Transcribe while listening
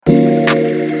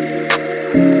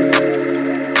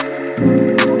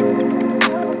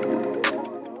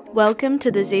Welcome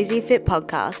to the ZZ Fit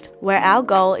podcast, where our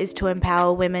goal is to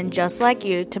empower women just like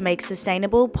you to make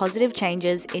sustainable, positive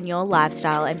changes in your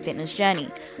lifestyle and fitness journey.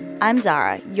 I'm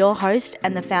Zara, your host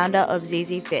and the founder of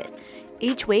ZZ Fit.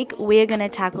 Each week, we are going to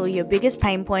tackle your biggest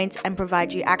pain points and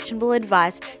provide you actionable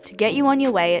advice to get you on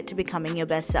your way to becoming your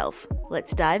best self.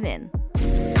 Let's dive in.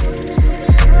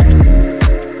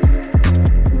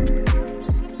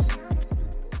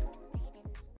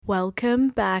 Welcome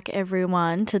back,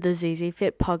 everyone, to the ZZ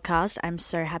Fit podcast. I'm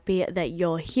so happy that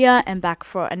you're here and back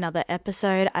for another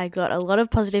episode. I got a lot of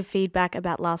positive feedback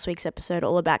about last week's episode,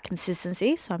 all about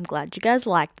consistency, so I'm glad you guys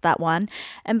liked that one.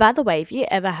 And by the way, if you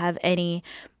ever have any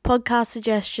podcast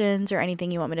suggestions or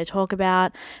anything you want me to talk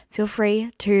about, feel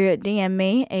free to DM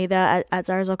me either at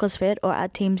Zara Zokos Fit or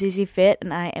at Team ZZ Fit,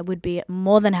 and I would be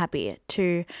more than happy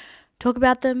to talk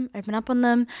about them, open up on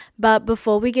them. But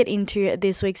before we get into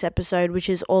this week's episode, which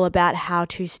is all about how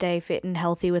to stay fit and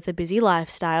healthy with a busy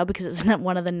lifestyle, because it's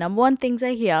one of the number one things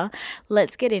I hear,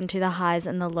 let's get into the highs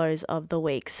and the lows of the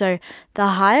week. So the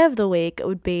high of the week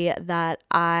would be that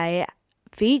I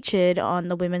featured on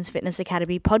the Women's Fitness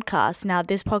Academy podcast. Now,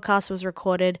 this podcast was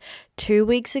recorded 2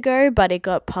 weeks ago, but it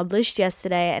got published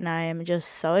yesterday, and I am just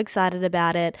so excited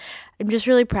about it. I'm just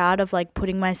really proud of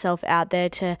putting myself out there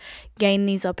to gain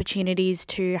these opportunities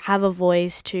to have a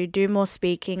voice, to do more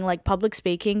speaking. Public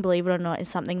speaking, believe it or not, is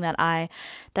something that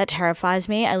terrifies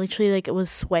me. I literally was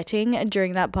sweating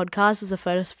during that podcast. It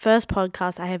was the first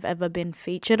podcast I have ever been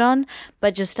featured on,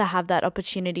 but just to have that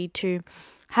opportunity to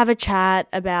have a chat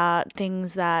about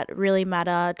things that really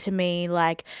matter to me,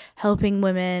 like helping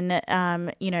women,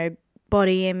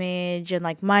 body image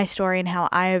and my story and how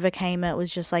I overcame it was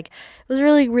just it was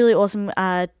really, really awesome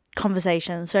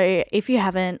conversation. So if you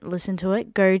haven't listened to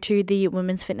it, go to the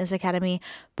Women's Fitness Academy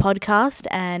podcast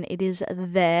and it is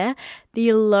there.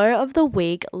 The low of the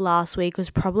week last week was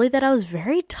probably that I was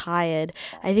very tired.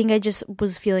 I think I just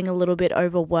was feeling a little bit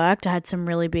overworked. I had some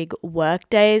really big work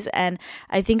days, and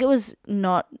I think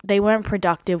they weren't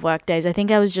productive work days. I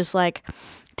think I was just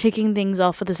ticking things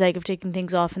off for the sake of ticking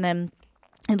things off, and then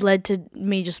it led to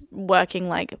me just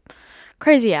working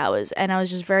crazy hours, and I was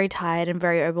just very tired and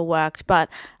very overworked. But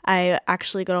I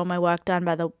actually got all my work done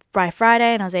by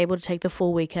Friday, and I was able to take the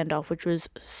full weekend off, which was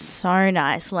so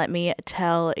nice, let me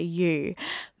tell you.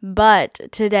 But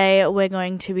today we're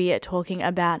going to be talking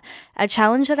about a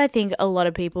challenge that I think a lot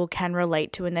of people can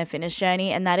relate to in their fitness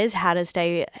journey, and that is how to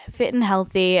stay fit and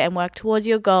healthy and work towards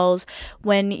your goals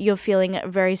when you're feeling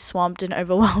very swamped and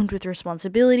overwhelmed with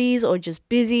responsibilities or just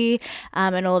busy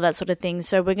and all that sort of thing.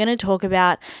 So we're going to talk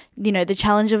about, the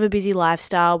challenge of a busy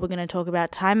lifestyle. We're going to talk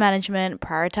about time management,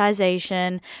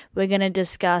 prioritization. We're going to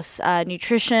discuss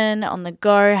nutrition on the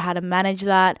go, how to manage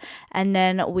that, and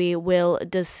then we will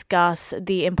discuss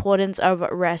the importance of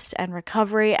rest and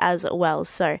recovery as well.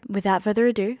 So without further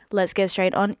ado, let's get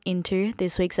straight on into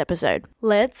this week's episode.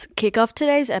 Let's kick off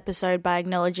today's episode by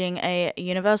acknowledging a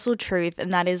universal truth,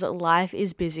 and that is life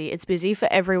is busy. It's busy for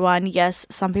everyone. Yes,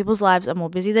 some people's lives are more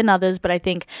busy than others, but I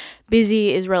think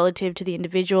busy is relative to the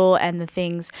individual and the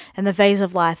things and the phase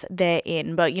of life they're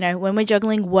in. But when we're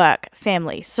juggling work,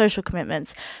 family, social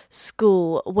commitments,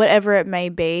 school, whatever it may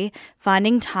be,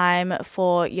 finding time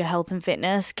for your health and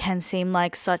fitness can seem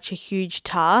like such a huge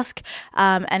task,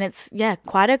 and it's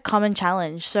quite a common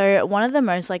challenge. So one of the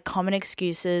most common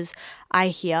excuses I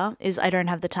hear is I don't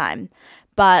have the time.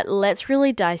 But let's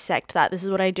really dissect that. This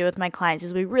is what I do with my clients,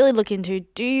 is we really look into,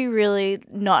 do you really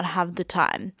not have the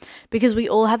time? Because we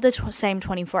all have the same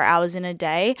 24 hours in a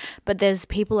day, but there's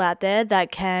people out there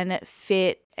that can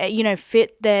fit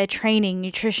their training,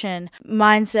 nutrition,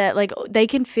 mindset, they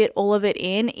can fit all of it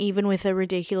in, even with a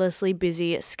ridiculously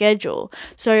busy schedule.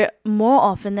 So more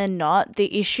often than not,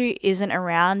 the issue isn't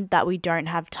around that we don't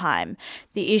have time.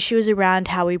 The issue is around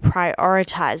how we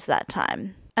prioritize that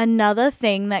time. Another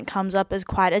thing that comes up as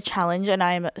quite a challenge, and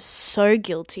I am so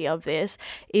guilty of this,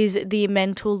 is the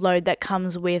mental load that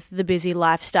comes with the busy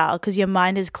lifestyle, because your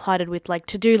mind is cluttered with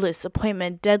to-do lists,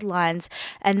 appointment, deadlines,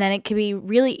 and then it can be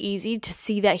really easy to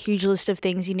see that huge list of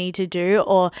things you need to do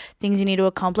or things you need to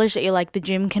accomplish that you're the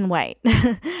gym can wait.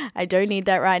 I don't need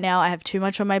that right now. I have too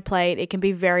much on my plate. It can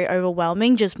be very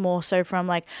overwhelming, just more so from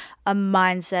a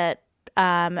mindset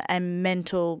and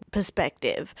mental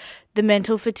perspective. the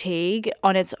mental fatigue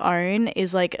on its own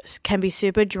is like can be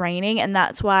super draining, and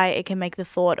that's why it can make the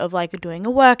thought of like doing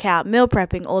a workout, meal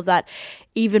prepping, all of that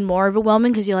even more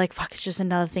overwhelming, because you're like, fuck, it's just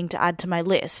another thing to add to my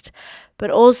list.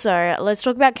 But also, let's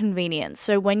talk about convenience.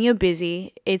 So when you're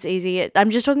busy, it's easy. I'm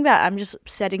just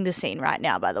setting the scene right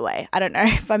now, by the way. I don't know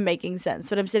if I'm making sense,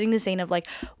 but I'm setting the scene of like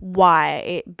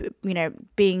why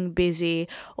being busy,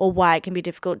 or why it can be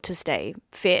difficult to stay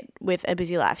fit with a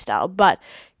busy lifestyle. But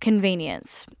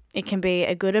convenience, it can be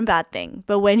a good and bad thing.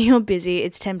 But when you're busy,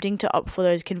 it's tempting to opt for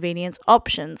those convenience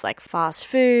options like fast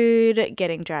food,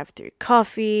 getting drive-through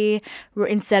coffee,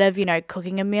 instead of,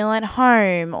 cooking a meal at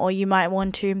home. Or you might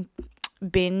want to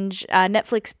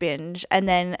Netflix binge, and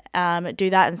then do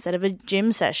that instead of a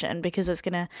gym session, because it's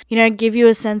going to, give you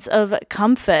a sense of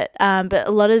comfort. But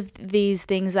a lot of these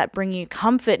things that bring you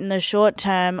comfort in the short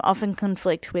term often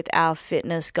conflict with our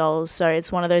fitness goals. So it's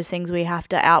one of those things we have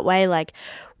to outweigh, like,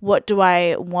 what do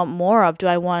I want more of? Do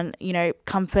I want,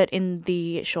 comfort in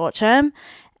the short term?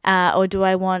 Or do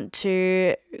I want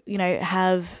to,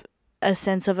 have a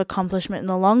sense of accomplishment in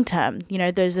the long term?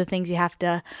 Those are the things you have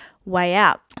to weigh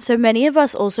out. So many of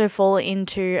us also fall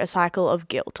into a cycle of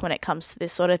guilt when it comes to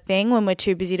this sort of thing. When we're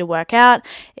too busy to work out,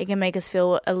 it can make us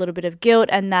feel a little bit of guilt,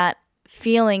 and that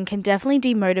feeling can definitely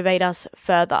demotivate us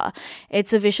further.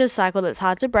 It's a vicious cycle that's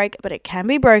hard to break, but it can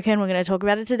be broken. We're going to talk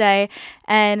about it today.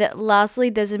 And lastly,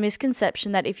 there's a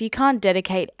misconception that if you can't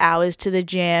dedicate hours to the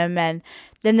gym, and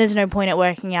then there's no point at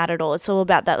working out at all. It's all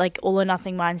about that like all or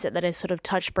nothing mindset that I sort of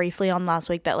touched briefly on last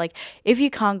week, that like if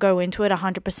you can't go into it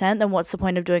 100%, then what's the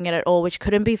point of doing it at all, which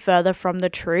couldn't be further from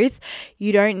the truth.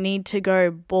 You don't need to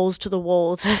go balls to the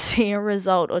wall to see a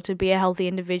result or to be a healthy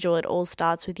individual. It all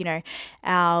starts with,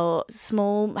 our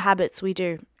small habits we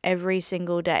do every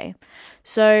single day.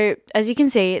 So as you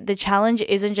can see, the challenge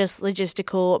isn't just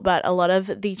logistical, but a lot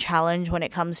of the challenge when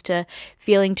it comes to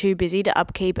feeling too busy to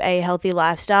upkeep a healthy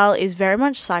lifestyle is very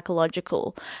much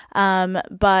psychological.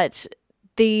 But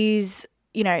these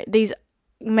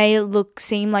may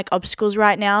seem like obstacles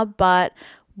right now, but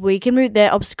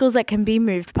they're obstacles that can be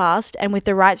moved past, and with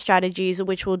the right strategies,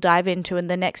 which we'll dive into in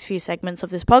the next few segments of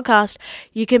this podcast,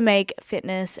 you can make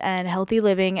fitness and healthy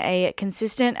living a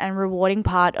consistent and rewarding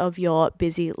part of your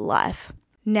busy life.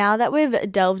 Now that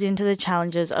we've delved into the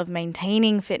challenges of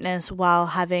maintaining fitness while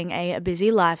having a busy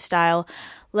lifestyle,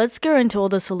 let's go into all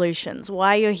the solutions,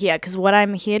 why you're here, because what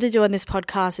I'm here to do on this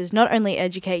podcast is not only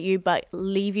educate you, but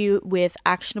leave you with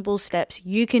actionable steps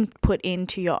you can put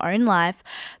into your own life.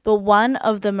 But one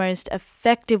of the most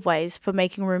effective ways for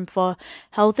making room for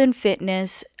health and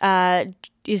fitness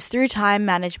is through time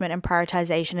management and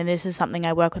prioritization. And this is something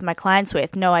I work with my clients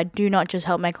with. No, I do not just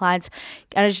help my clients.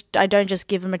 I don't just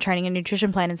give them a training and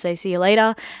nutrition plan and say, see you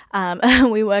later.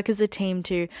 We work as a team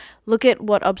to look at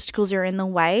what obstacles are in the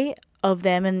way of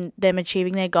them and them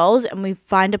achieving their goals, and we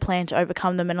find a plan to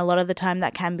overcome them. And a lot of the time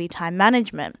that can be time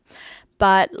management.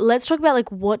 But let's talk about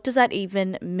like, what does that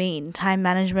even mean? Time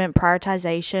management,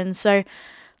 prioritization. So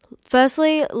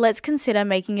firstly, let's consider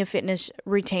making a fitness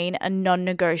routine a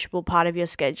non-negotiable part of your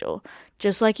schedule.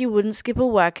 Just like you wouldn't skip a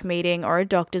work meeting or a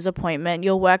doctor's appointment,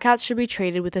 your workouts should be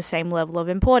treated with the same level of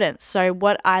importance. So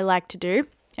what I like to do,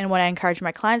 and what I encourage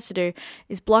my clients to do,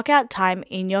 is block out time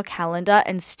in your calendar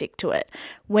and stick to it.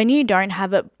 When you don't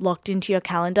have it locked into your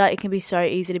calendar, it can be so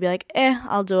easy to be like,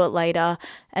 I'll do it later.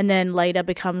 And then later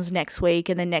becomes next week,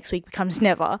 and then next week becomes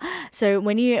never. So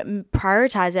when you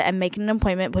prioritize it and make an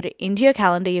appointment, put it into your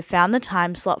calendar, you found the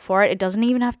time slot for it. It doesn't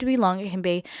even have to be long. It can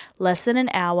be less than an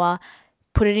hour.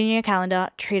 Put it in your calendar,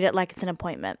 treat it like it's an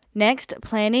appointment. Next,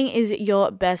 planning is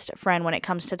your best friend when it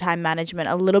comes to time management.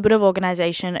 A little bit of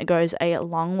organization goes a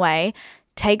long way.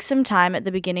 Take some time at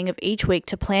the beginning of each week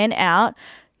to plan out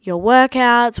your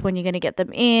workouts, when you're going to get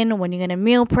them in, when you're going to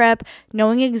meal prep.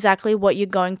 Knowing exactly what you're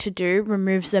going to do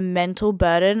removes the mental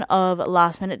burden of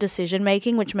last minute decision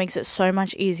making, which makes it so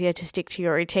much easier to stick to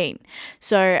your routine.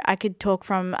 So I could talk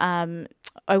from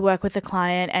I work with a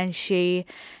client, and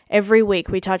every week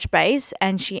we touch base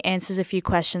and she answers a few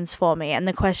questions for me. And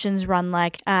the questions run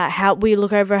like, how we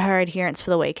look over her adherence for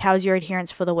the week. How's your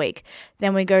adherence for the week?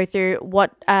 Then we go through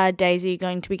what days are you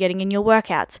going to be getting in your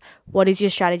workouts? What is your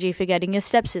strategy for getting your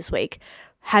steps this week?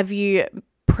 Have you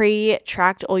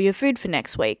pre-tracked all your food for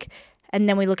next week? And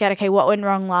then we look at, okay, what went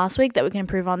wrong last week that we can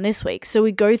improve on this week? So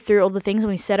we go through all the things and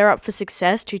we set her up for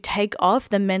success to take off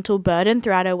the mental burden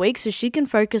throughout her week so she can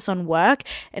focus on work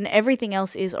and everything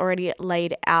else is already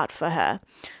laid out for her.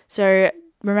 So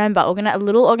remember, a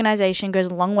little organization goes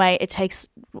a long way. It takes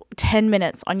 10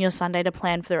 minutes on your Sunday to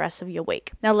plan for the rest of your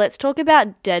week. Now let's talk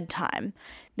about dead time.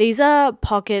 These are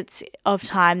pockets of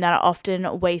time that are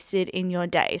often wasted in your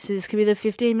day. So this could be the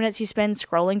 15 minutes you spend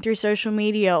scrolling through social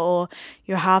media, or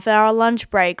your half-hour lunch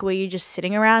break where you're just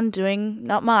sitting around doing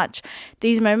not much.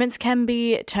 These moments can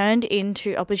be turned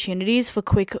into opportunities for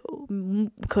quick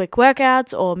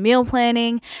workouts or meal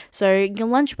planning. So your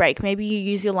lunch break, maybe you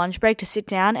use your lunch break to sit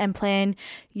down and plan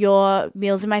your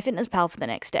meals in MyFitnessPal for the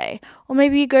next day. Or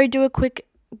maybe you go do a quick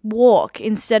walk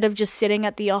instead of just sitting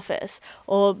at the office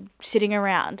or sitting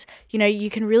around. You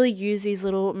can really use these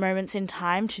little moments in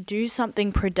time to do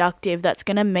something productive that's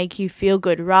going to make you feel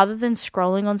good, rather than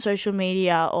scrolling on social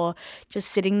media or just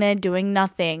sitting there doing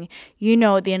nothing.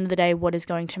 At the end of the day, what is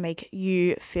going to make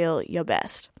you feel your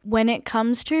best. When it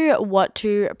comes to what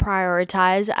to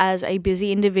prioritize as a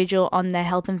busy individual on their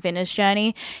health and fitness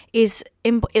journey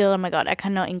oh my God, I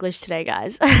cannot English today,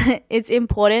 guys. It's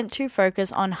important to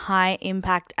focus on high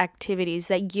impact activities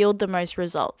that yield the most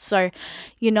results. So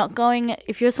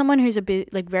if you're someone who's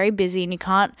very busy and you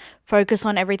can't focus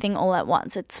on everything all at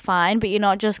once, it's fine, but you're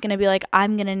not just going to be like,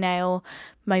 I'm going to nail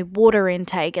my water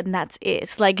intake and that's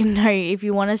it. No, if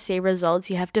you want to see results,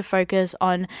 you have to focus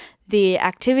on the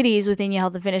activities within your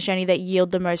health and fitness journey that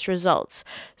yield the most results.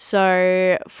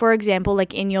 So, for example,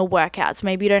 in your workouts,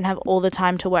 maybe you don't have all the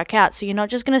time to work out. So you're not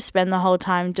just going to spend the whole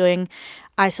time doing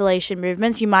isolation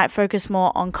movements. You might focus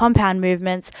more on compound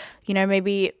movements,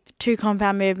 maybe 2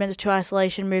 compound movements, 2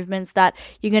 isolation movements that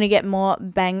you're going to get more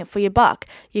bang for your buck.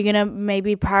 You're going to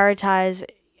maybe prioritize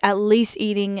at least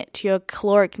eating to your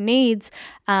caloric needs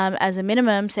as a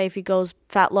minimum, say if your goal is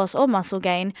fat loss or muscle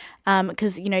gain,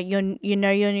 because your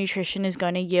nutrition is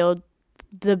going to yield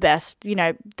the best,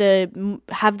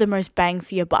 have the most bang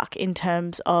for your buck in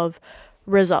terms of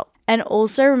result. And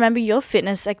also remember, your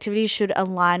fitness activities should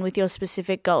align with your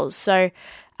specific goals. So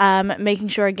making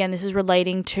sure, again, this is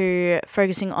relating to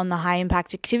focusing on the high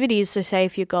impact activities. So say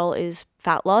if your goal is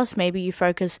fat loss, maybe you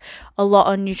focus a lot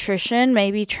on nutrition,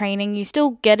 maybe training, you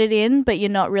still get it in, but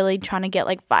you're not really trying to get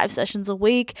 5 sessions a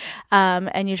week,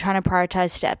 and you're trying to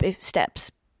prioritize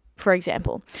steps. For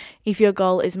example, if your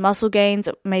goal is muscle gains,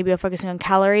 maybe you're focusing on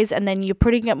calories, and then you're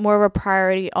putting it more of a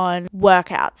priority on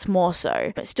workouts more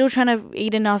so. But still trying to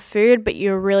eat enough food, but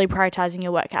you're really prioritizing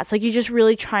your workouts. You're just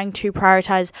really trying to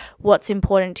prioritize what's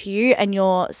important to you and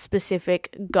your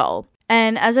specific goal.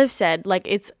 And as I've said,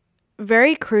 it's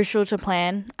very crucial to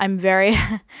plan.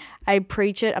 I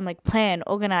preach it. I'm plan,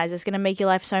 organize. It's going to make your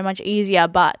life so much easier.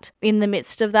 But in the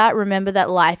midst of that, remember that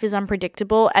life is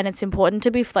unpredictable, and it's important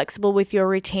to be flexible with your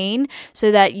routine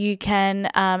so that you can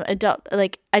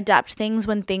adapt things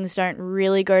when things don't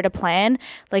really go to plan.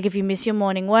 If you miss your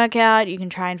morning workout, you can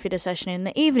try and fit a session in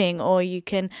the evening, or you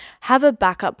can have a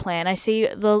backup plan. I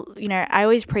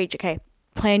always preach, okay,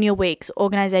 plan your weeks,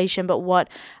 organization. But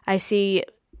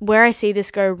where I see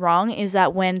this go wrong is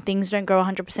that when things don't go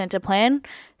 100% to plan,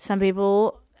 some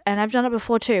people, and I've done it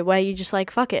before too, where you just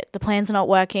fuck it, the plan's not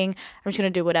working, I'm just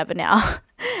going to do whatever now.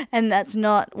 And that's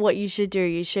not what you should do.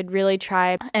 You should really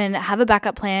try and have a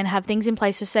backup plan, have things in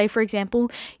place. So say, for example,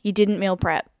 you didn't meal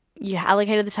prep. You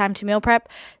allocated the time to meal prep.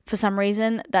 For some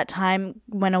reason, that time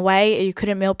went away, or you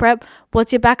couldn't meal prep.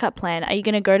 What's your backup plan? Are you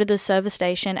going to go to the service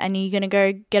station and are you going to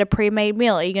go get a pre-made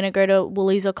meal? Are you going to go to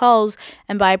Woolies or Coles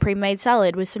and buy a pre-made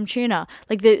salad with some tuna?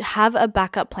 Have a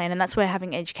backup plan, and that's where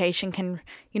having education can,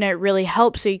 really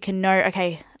help, so you can know,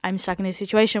 okay, I'm stuck in this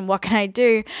situation, what can I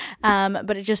do?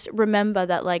 But just remember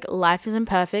that life isn't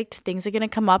perfect. Things are going to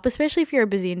come up, especially if you're a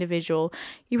busy individual.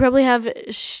 You probably have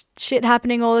shit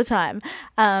happening all the time.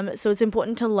 So it's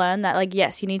important to learn that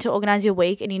yes, you need to organize your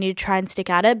week and you need to try and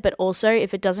stick at it. But also,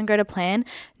 if it doesn't go to plan,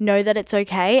 know that it's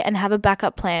okay and have a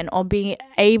backup plan, or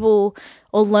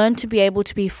learn to be able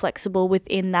to be flexible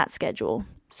within that schedule.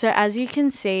 So as you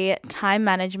can see, time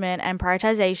management and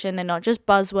prioritization, they're not just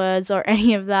buzzwords or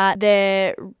any of that.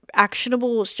 They're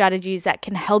actionable strategies that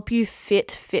can help you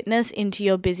fit fitness into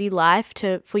your busy life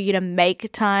for you to make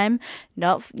time,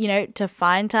 not, to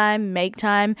find time, make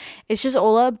time. It's just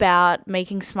all about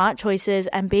making smart choices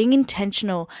and being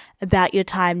intentional about your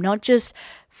time, not just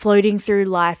floating through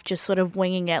life, just sort of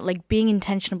winging it, being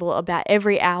intentional about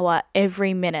every hour,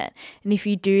 every minute. And if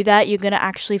you do that, you're going to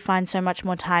actually find so much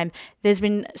more time. There's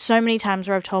been so many times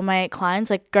where I've told my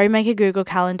clients, go make a Google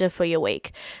Calendar for your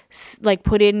week.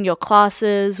 Put in your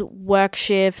classes, work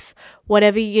shifts,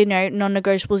 whatever,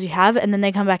 non-negotiables you have. And then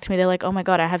they come back to me, they're like, oh my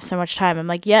God, I have so much time. I'm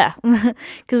like, yeah.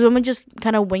 Because when we're just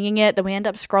kind of winging it, then we end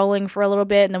up scrolling for a little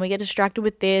bit, and then we get distracted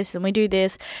with this, then we do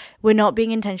this. We're not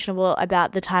being intentional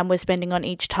about the time we're spending on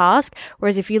each task.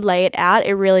 Whereas if you lay it out,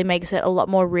 it really makes it a lot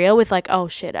more real with oh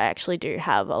shit, I actually do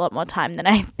have a lot more time than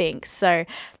I think. So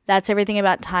that's everything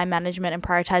about time management and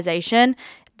prioritization.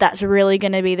 that's really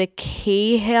going to be the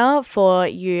key here for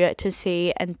you to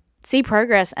see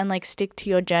progress and like stick to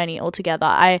your journey altogether.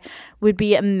 I would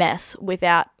be a mess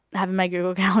without having my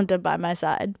Google Calendar by my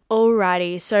side.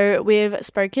 Alrighty, so we've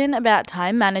spoken about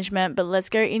time management, but let's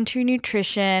go into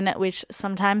nutrition, which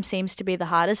sometimes seems to be the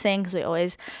hardest thing because we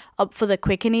always opt for the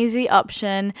quick and easy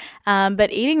option.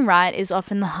 But eating right is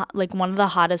often one of the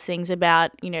hardest things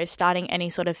about, starting any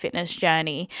sort of fitness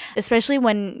journey, especially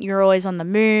when you're always on the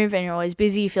move and you're always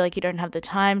busy. You feel like you don't have the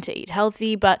time to eat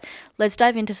healthy, but let's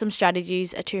dive into some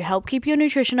strategies to help keep your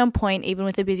nutrition on point, even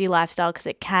with a busy lifestyle, because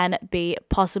it can be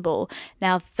possible.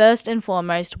 Now, first and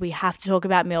foremost, we have to talk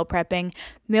about meal prepping.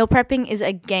 Meal prepping is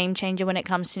a game changer when it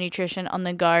comes to nutrition on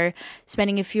the go.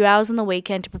 Spending a few hours on the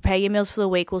weekend to prepare your meals for the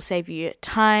week will save you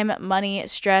time, money,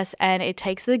 stress, and it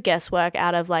takes the guesswork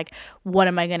out of like, what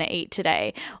am I going to eat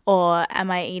today? Or am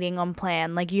I eating on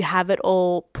plan? Like, you have it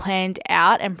all planned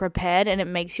out and prepared, and it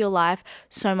makes your life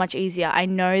so much easier. I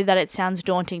know that it sounds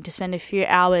daunting to spend a few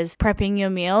hours prepping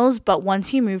your meals, but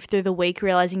once you move through the week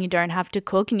realizing you don't have to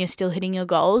cook and you're still hitting your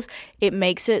goals, it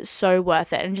makes it so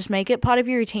worth it. And just make it part of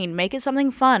your routine. Make it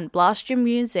something fun. Blast your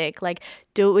music. Like,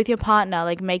 do it with your partner.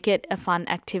 Like, make it a fun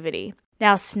activity.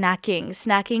 Now, snacking.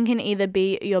 Snacking can either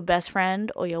be your best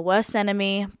friend or your worst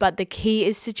enemy, but the key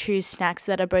is to choose snacks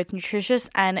that are both nutritious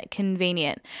and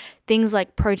convenient. Things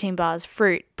like protein bars,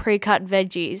 fruit, pre-cut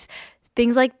veggies.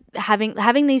 Things like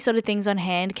having these sort of things on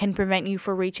hand can prevent you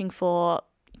from reaching for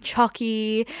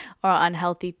chalky or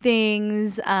unhealthy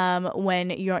things when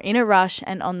you're in a rush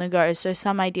and on the go. So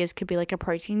some ideas could be like a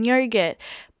protein yogurt,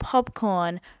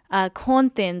 popcorn, corn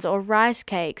thins or rice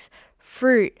cakes,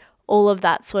 fruit, all of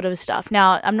that sort of stuff.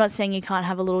 Now, I'm not saying you can't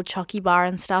have a little chalky bar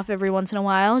and stuff every once in a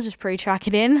while, just pre-track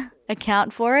it in,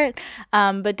 account for it,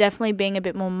 but definitely being a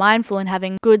bit more mindful and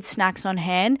having good snacks on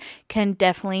hand can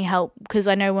definitely help, because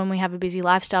I know when we have a busy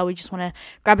lifestyle, we just want to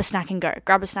grab a snack and go,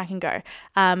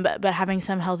 but having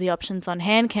some healthy options on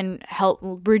hand can help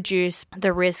reduce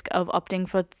the risk of opting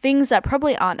for things that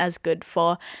probably aren't as good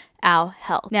for our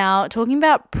health. Now, talking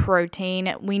about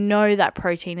protein, we know that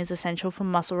protein is essential for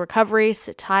muscle recovery,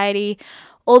 satiety,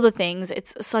 all the things.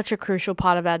 It's such a crucial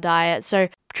part of our diet. So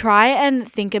try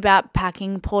and think about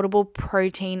packing portable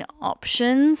protein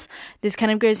options. This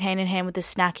kind of goes hand in hand with the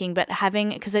snacking, but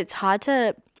because it's hard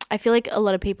to, I feel like a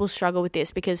lot of people struggle with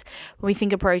this because when we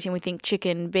think of protein, we think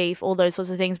chicken, beef, all those sorts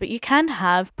of things, but you can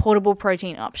have portable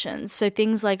protein options. So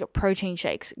things like protein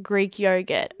shakes, Greek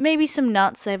yogurt, maybe some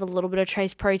nuts. They have a little bit of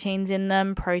trace proteins in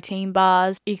them, protein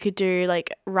bars. You could do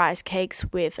like rice cakes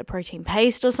with a protein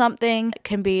paste or something. It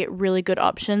can be really good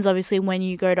options. Obviously, when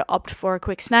you go to opt for a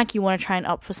quick snack, you want to try and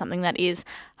opt for something that is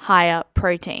higher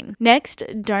protein. Next,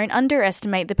 don't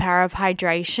underestimate the power of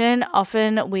hydration.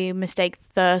 Often we mistake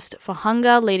thirst for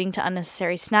hunger, leading to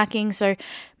unnecessary snacking. So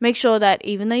make sure that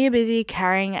even though you're busy,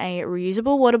 carrying a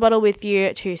reusable water bottle with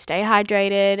you to stay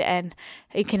hydrated, and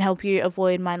it can help you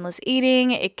avoid mindless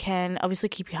eating. It can obviously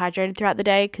keep you hydrated throughout the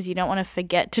day because you don't want to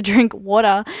forget to drink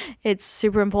water. It's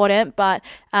super important, but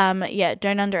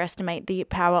don't underestimate the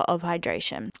power of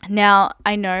hydration. Now,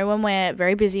 I know when we're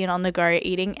very busy and on the go,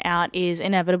 eating out is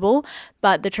inevitable,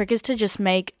 but the trick is to just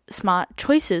make smart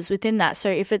choices within that. So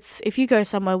if you go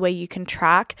somewhere where you can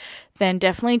track, then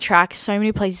definitely track. So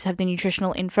many places have the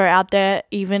nutritional info out there,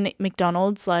 even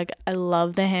McDonald's. Like, I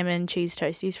love the ham and cheese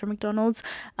toasties from McDonald's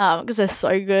because they're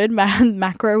so good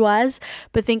macro wise.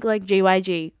 But think like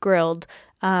GYG, Grilled,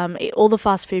 all the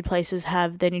fast food places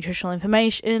have their nutritional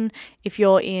information. If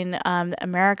you're in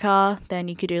America, then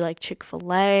you could do like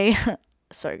Chick-fil-A.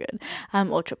 So good,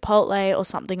 or Chipotle or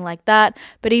something like that.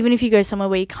 But even if you go somewhere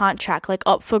where you can't track, like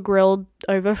opt for grilled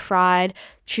over fried,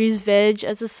 choose veg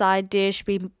as a side dish,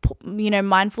 be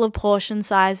mindful of portion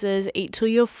sizes, eat till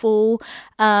you're full,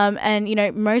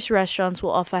 and most restaurants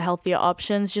will offer healthier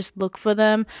options. Just look for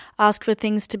them, ask for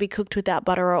things to be cooked without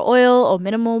butter or oil or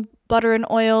minimal butter and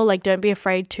oil. Like, don't be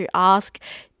afraid to ask.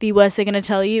 The worst they're going to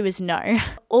tell you is no.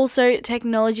 Also,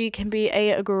 technology can be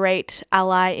a great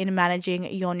ally in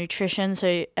managing your nutrition.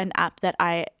 So an app that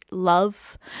I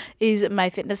love is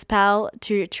MyFitnessPal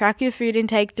to track your food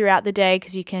intake throughout the day,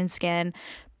 because you can scan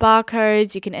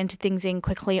barcodes, you can enter things in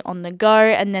quickly on the go,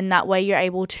 and then that way you're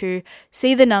able to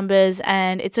see the numbers,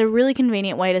 and it's a really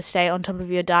convenient way to stay on top of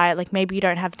your diet. Like, maybe you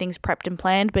don't have things prepped and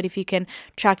planned, but if you can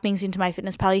track things into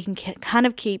MyFitnessPal, you can kind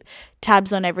of keep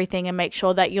tabs on everything and make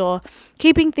sure that you're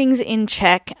keeping things in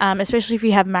check, especially if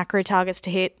you have macro targets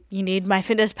to hit. You need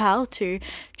MyFitnessPal to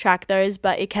track those,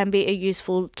 but it can be a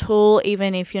useful tool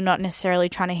even if you're not necessarily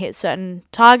trying to hit certain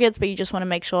targets, but you just want to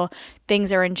make sure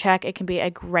things are in check. It can be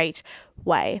a great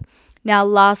way. Now,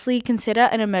 lastly, consider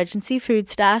an emergency food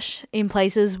stash in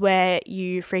places where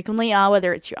you frequently are,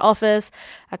 whether it's your office,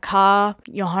 a car,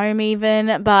 your home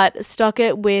even, but stock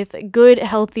it with good,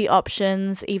 healthy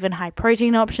options, even high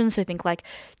protein options. So think like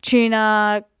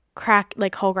tuna,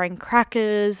 whole grain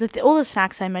crackers, all the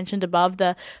snacks I mentioned above,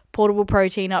 the portable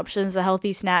protein options, the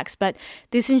healthy snacks. But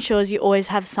this ensures you always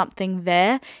have something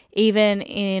there, even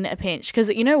in a pinch. Because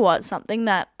you know what? Something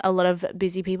that a lot of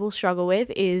busy people struggle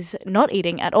with is not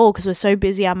eating at all, because we're so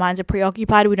busy, our minds are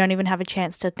preoccupied, we don't even have a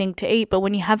chance to think to eat. But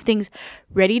when you have things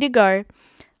ready to go,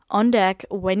 on deck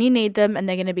when you need them, and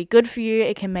they're going to be good for you,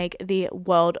 it can make the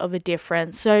world of a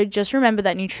difference. So just remember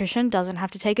that nutrition doesn't have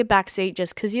to take a backseat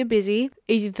just because you're busy.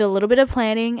 With a little bit of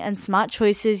planning and smart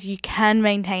choices, you can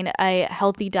maintain a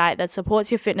healthy diet that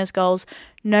supports your fitness goals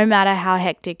no matter how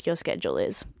hectic your schedule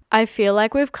is. I feel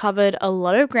like we've covered a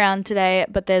lot of ground today,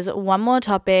 but there's one more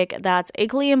topic that's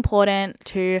equally important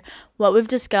to what we've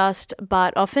discussed,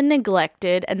 but often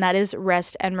neglected, and that is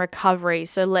rest and recovery.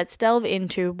 So let's delve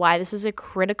into why this is a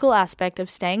critical aspect of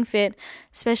staying fit,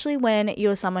 especially when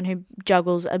you're someone who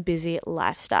juggles a busy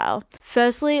lifestyle.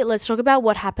 Firstly, let's talk about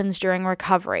what happens during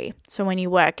recovery. So when you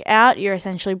work out, you're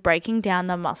essentially breaking down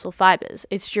the muscle fibers.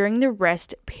 It's during the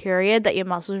rest period that your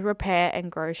muscles repair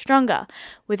and grow stronger.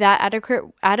 Without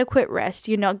adequate rest,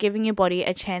 you're not giving your body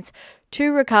a chance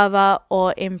to recover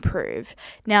or improve.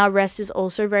 Now, rest is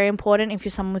also very important if you're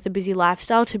someone with a busy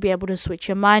lifestyle, to be able to switch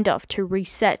your mind off, to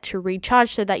reset, to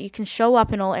recharge, so that you can show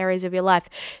up in all areas of your life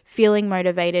feeling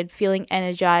motivated, feeling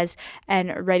energized,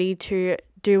 and ready to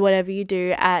do whatever you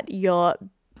do at your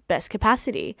best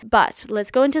capacity. But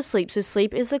let's go into sleep. So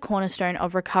sleep is the cornerstone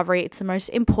of recovery. It's the most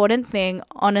important thing,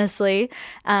 honestly.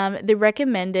 The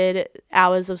recommended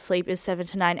hours of sleep is 7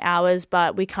 to 9 hours,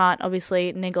 but we can't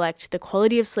obviously neglect the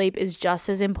quality of sleep is just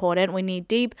as important. We need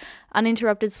deep,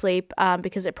 uninterrupted sleep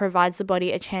because it provides the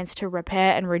body a chance to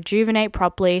repair and rejuvenate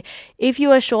properly. If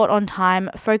you are short on time,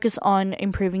 focus on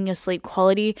improving your sleep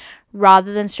quality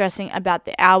rather than stressing about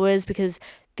the hours, because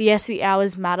yes, the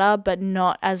hours matter, but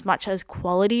not as much as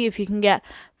quality. If you can get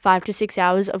 5 to 6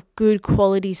 hours of good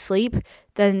quality sleep,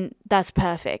 then that's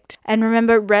perfect. And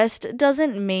remember, rest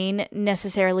doesn't mean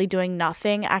necessarily doing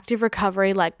nothing. Active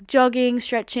recovery like jogging,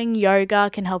 stretching, yoga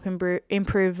can help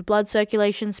improve blood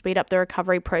circulation, speed up the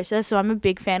recovery process. So I'm a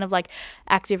big fan of like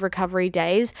active recovery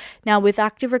days. Now with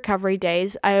active recovery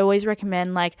days, I always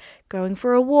recommend like going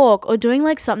for a walk or doing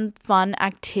like some fun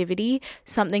activity,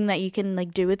 something that you can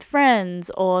like do with friends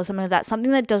or something like that,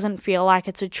 something that doesn't feel like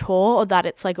it's a chore or that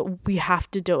it's like we have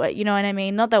to do it. You know what I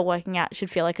mean? Not that working out should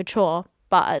feel like a chore,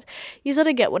 but you sort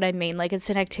of get what I mean. Like it's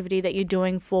an activity that you're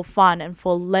doing for fun and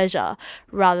for leisure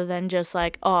rather than just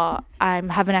like, oh, I'm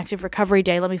having an active recovery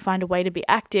day, let me find a way to be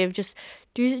active. Just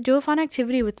do a fun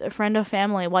activity with a friend or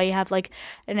family while you have like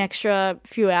an extra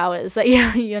few hours that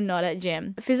you're not at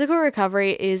gym. Physical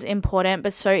recovery is important,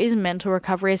 but so is mental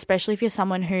recovery, especially if you're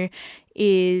someone who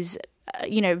is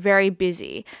very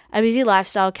busy. A busy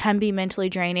lifestyle can be mentally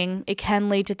draining. It can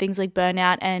lead to things like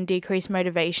burnout and decreased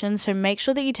motivation. So make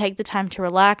sure that you take the time to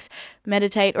relax,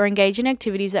 meditate, or engage in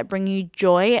activities that bring you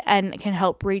joy and can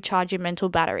help recharge your mental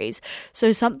batteries.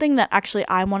 So something that actually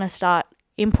I want to start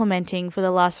implementing for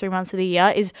the last 3 months of the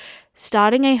year is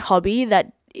starting a hobby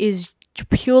that is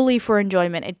purely for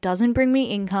enjoyment. It doesn't bring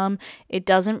me income. It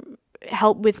doesn't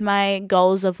help with my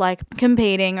goals of like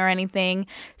competing or anything.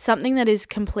 Something that is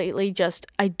completely just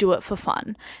I do it for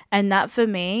fun. And that for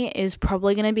me is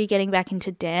probably going to be getting back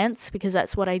into dance, because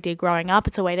that's what I did growing up.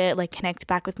 It's a way to like connect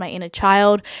back with my inner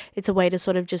child. It's a way to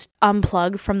sort of just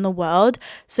unplug from the world.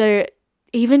 So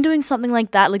even doing something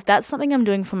like that, like that's something I'm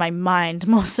doing for my mind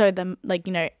more so than like,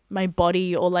 my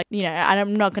body, or like,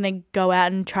 I'm not going to go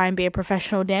out and try and be a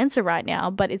professional dancer right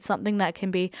now, but it's something that can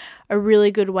be a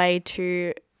really good way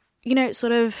to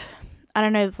sort of, I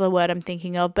don't know the word I'm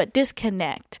thinking of, but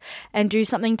disconnect and do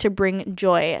something to bring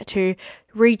joy, to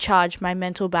recharge my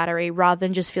mental battery rather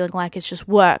than just feeling like it's just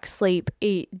work, sleep,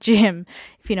 eat, gym,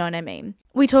 if you know what I mean.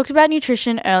 We talked about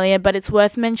nutrition earlier, but it's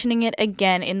worth mentioning it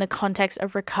again in the context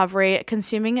of recovery.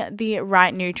 Consuming the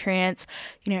right nutrients,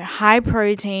 high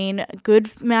protein, good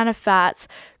amount of fats,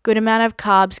 good amount of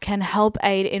carbs can help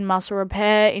aid in muscle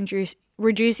repair,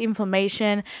 reduce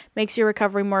inflammation, makes your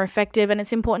recovery more effective. And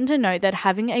it's important to note that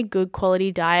having a good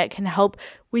quality diet can help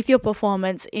with your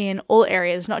performance in all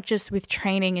areas, not just with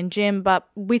training and gym, but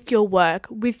with your work,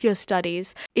 with your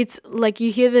studies. It's like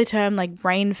you hear the term like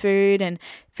brain food, and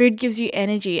food gives you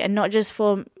energy, and not just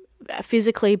for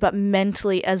physically but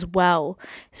mentally as well.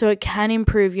 So it can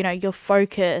improve, your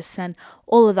focus and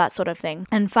all of that sort of thing.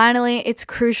 And finally, it's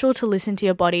crucial to listen to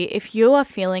your body. If you are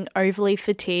feeling overly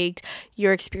fatigued,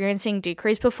 you're experiencing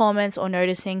decreased performance or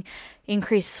noticing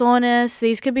increased soreness,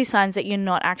 these could be signs that you're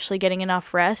not actually getting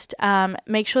enough rest.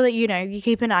 Make sure that you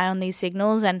keep an eye on these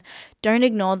signals and don't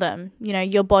ignore them.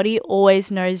 Your body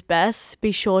always knows best.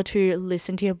 Be sure to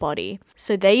listen to your body.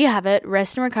 So there you have it.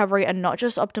 Rest and recovery are not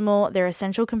just optimal, they're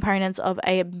essential components of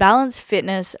a balanced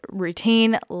fitness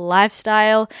routine,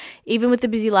 lifestyle. Even with the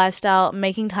busy lifestyle,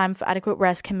 making time for adequate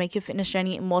rest can make your fitness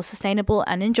journey more sustainable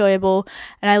and enjoyable.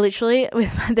 And I literally,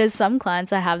 there's some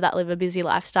clients I have that live a busy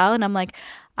lifestyle, and I'm like,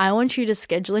 I want you to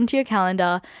schedule into your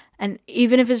calendar, and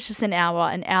even if it's just an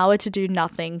hour to do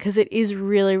nothing, because it is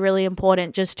really, really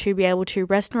important just to be able to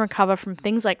rest and recover from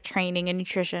things like training and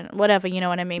nutrition, whatever, you know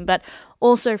what I mean, but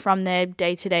also from their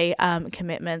day-to-day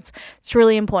commitments. It's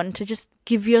really important to just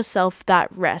give yourself that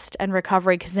rest and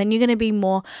recovery, because then you're going to be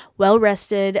more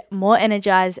well-rested, more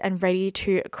energized, and ready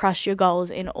to crush your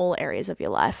goals in all areas of your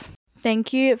life.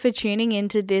 Thank you for tuning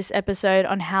into this episode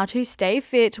on how to stay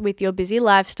fit with your busy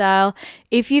lifestyle.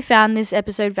 If you found this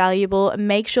episode valuable,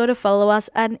 make sure to follow us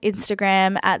on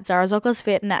Instagram at Zara Zolkos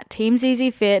Fit and at Team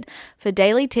ZZ Fit for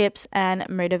daily tips and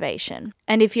motivation.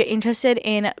 And if you're interested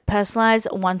in personalized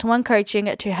one-to-one coaching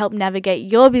to help navigate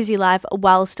your busy life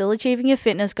while still achieving your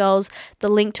fitness goals, the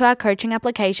link to our coaching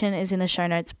application is in the show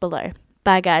notes below.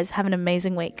 Bye guys, have an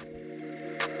amazing week.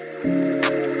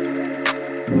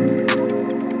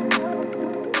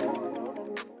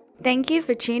 Thank you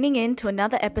for tuning in to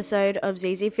another episode of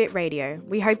ZZ Fit Radio.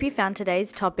 We hope you found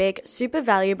today's topic super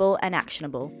valuable and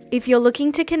actionable. If you're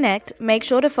looking to connect, make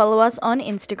sure to follow us on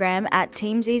Instagram at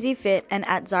Team ZZ Fit and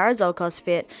at Zara Zolkos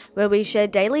Fit, where we share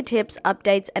daily tips,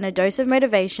 updates, and a dose of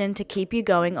motivation to keep you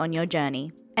going on your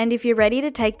journey. And if you're ready to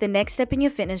take the next step in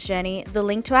your fitness journey, the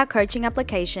link to our coaching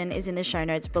application is in the show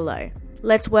notes below.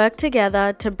 Let's work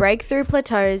together to break through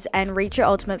plateaus and reach your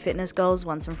ultimate fitness goals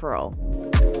once and for all.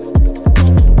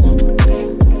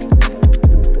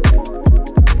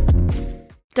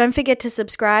 Don't forget to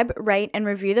subscribe, rate, and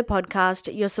review the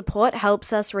podcast. Your support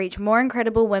helps us reach more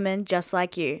incredible women just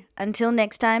like you. Until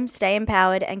next time, stay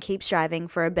empowered and keep striving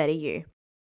for a better you.